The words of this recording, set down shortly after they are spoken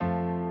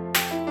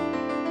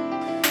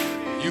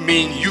You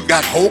mean you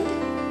got hope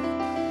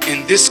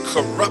in this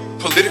corrupt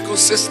political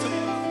system?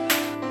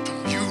 Do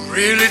you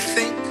really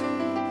think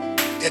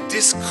that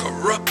this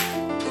corrupt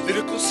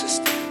political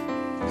system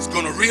is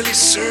going to really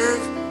serve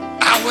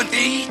our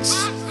needs?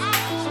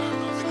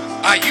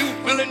 Are you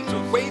willing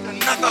to wait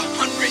another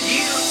 100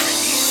 years?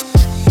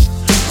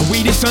 Are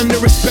we just under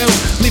a spell,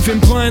 living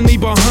blindly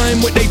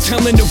behind what they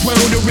telling the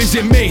world, or is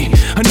it me?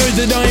 I know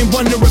that I ain't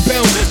one to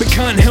rebel, but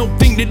can't help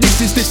think that this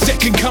is the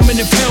second coming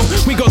of hell.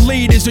 We got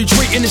leaders who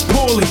treating us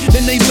poorly,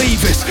 then they leave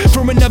us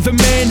for another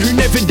man who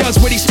never does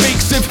what he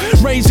speaks of.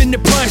 Raising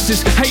the prices,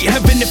 hate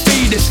having to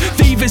feed us.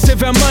 Thievers of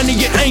our money,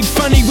 it ain't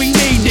funny, we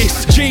need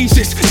this.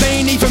 Jesus,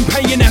 they ain't even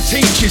paying our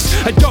teachers.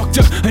 A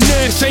doctor, a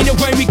nurse, ain't no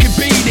way we could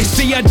be this.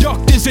 See, our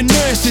doctors and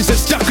nurses are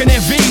stuck on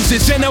their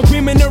visas, and our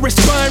women are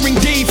aspiring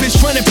divas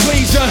trying to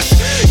please us.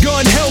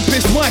 God help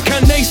us, why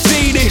can't they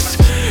see this?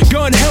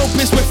 God help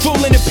us, we're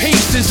falling to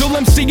pieces. All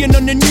I'm seeing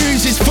on the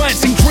news is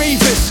fights and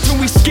grievous. So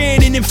we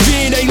scared and in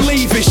fear they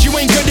leave us. You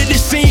ain't gonna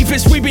deceive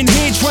us, we've been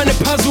here trying to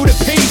puzzle the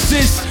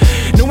pieces.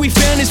 All we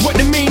found is what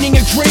the meaning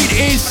of greed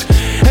is.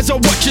 As I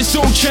watch us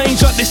all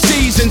change like the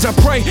seasons, I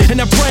pray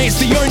and I pray it's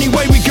the only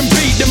way we can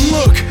beat them.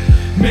 Look,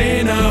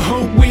 man, I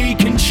hope we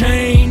can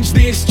change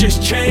this.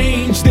 Just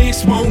change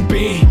this, won't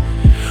be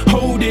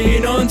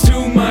holding on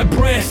to my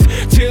breath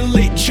till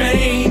it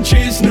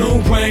changes, no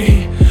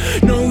way.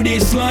 No,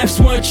 this life's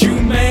what you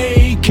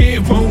make it,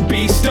 won't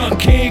be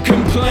stuck here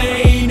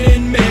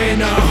complaining.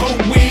 Man, I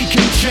hope we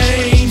can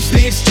change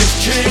this,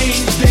 just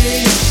change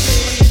this.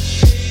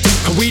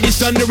 Are we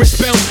just under a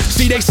spell?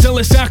 See, they sell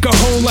us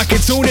alcohol like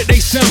it's all that they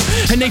sell,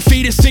 and they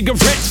feed us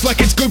cigarettes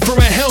like it's good for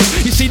our health.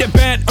 You see, the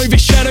bad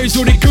overshadows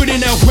all the good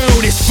in our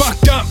world. It's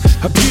fucked up,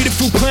 a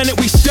beautiful planet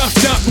we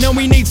stuffed up. Now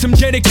we need some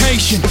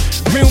dedication,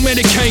 real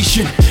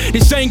medication.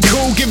 This ain't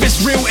cool, give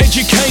us real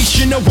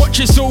education. Now watch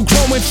us all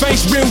grow and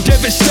face real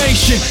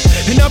devastation.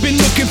 And I've been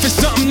looking for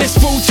something that's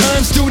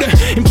full-time. Still the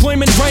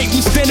employment rate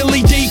will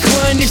steadily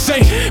decline. This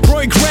ain't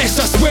progress,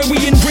 I swear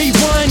we in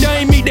rewind.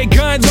 I ain't meet their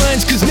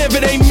guidelines, cause never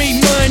they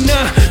meet mine.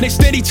 Nah, they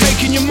steady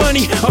taking your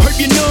money. I hope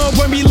you know I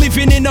won't be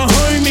living in a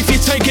home if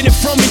you're taking it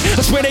from me.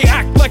 I swear they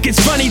act like it's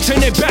funny,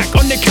 turn their back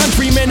on the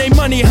country. Man, they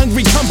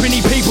money-hungry company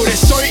people, they're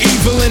so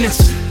evil. And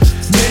it's,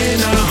 man,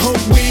 I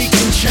hope we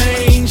can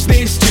change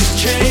this, just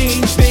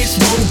change this,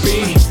 won't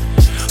be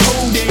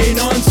holding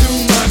on to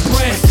my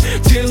breath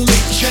till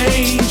it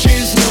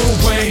changes, no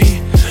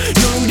way.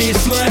 No,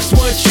 this life's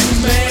what you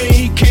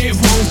make it,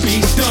 won't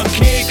be stuck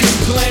here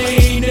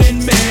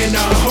complaining. Man,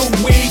 I hope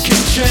we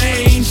can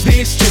change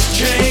this, just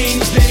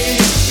change this.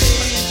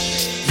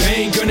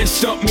 They ain't gonna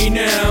stop me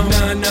now,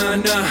 nah, nah,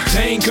 nah.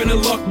 They ain't gonna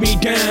lock me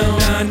down,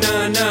 nah,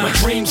 nah, nah. My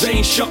dreams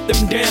ain't shut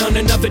them down,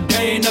 another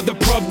day, another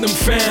problem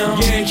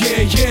found. Yeah,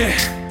 yeah,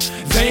 yeah.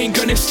 They ain't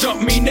gonna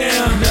stop me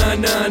now, nah,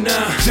 nah,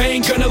 nah. They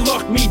ain't gonna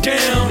lock me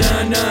down,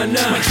 nah, nah,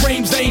 nah. My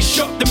dreams ain't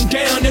shut them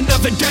down,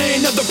 another day,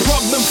 another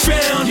problem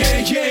found. Yeah,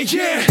 yeah,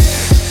 yeah.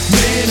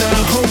 Man,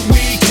 I hope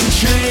we can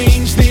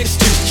change this,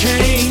 just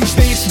change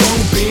this,